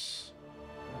AMS.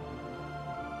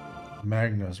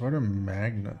 Magnas. What are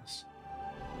Magnas?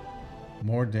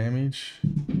 More damage?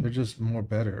 They're just more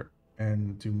better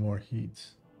and do more heat.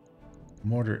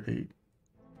 Mortar 8.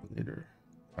 Later.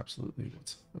 Absolutely.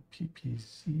 What's a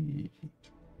PPC?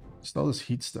 Just all this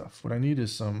heat stuff. What I need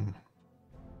is some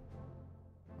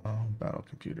battle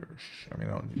computers. I mean,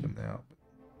 I don't need them now, but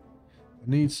I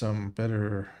need some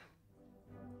better.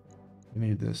 I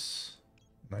need this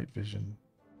night vision.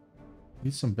 I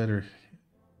need some better.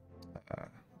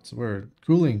 What's the word?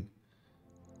 Cooling.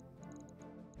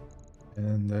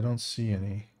 And I don't see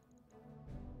any.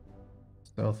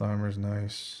 Stealth armor is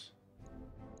nice.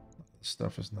 This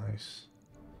stuff is nice.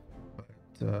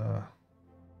 But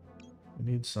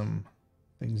we need some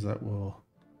things that will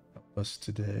help us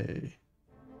today.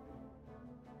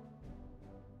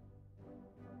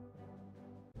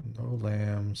 No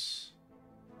lambs.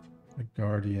 A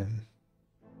guardian.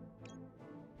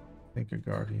 I think a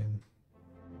guardian.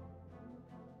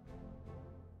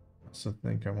 I also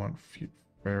think I want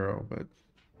Pharaoh, but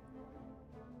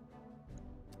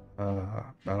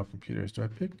battle computers. Do I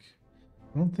pick?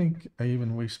 I don't think I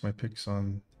even waste my picks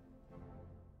on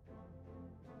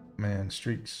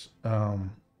streaks.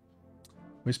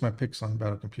 Waste my picks on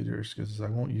battle computers because I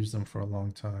won't use them for a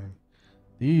long time.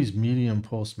 These medium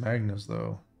pulse magnas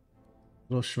though,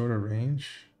 a little shorter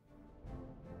range,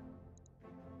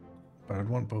 but I'd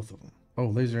want both of them. Oh,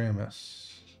 laser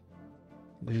AMS.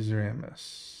 Laser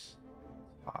AMS.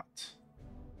 Hot.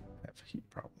 I have heat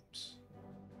problems.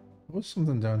 What was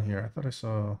something down here? I thought I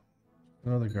saw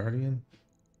another guardian.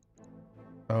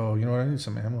 Oh, you know what? I need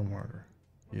some ammo mortar.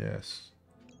 Yes.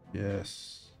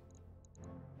 Yes.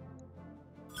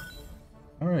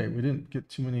 Alright, we didn't get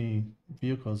too many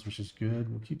vehicles, which is good.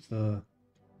 We'll keep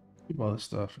all this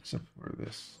stuff except for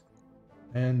this.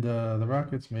 And the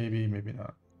rockets, maybe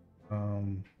not.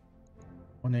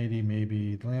 180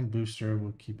 maybe. The land booster,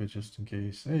 we'll keep it just in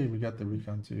case. Hey, we got the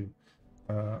recon too.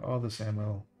 All this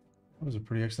ammo. That was a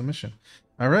pretty excellent mission.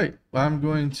 Alright, I'm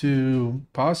going to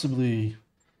possibly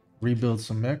rebuild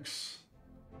some mechs.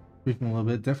 Tweaking a little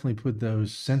bit. Definitely put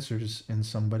those sensors in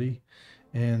somebody.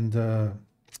 And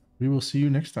we will see you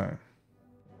next time.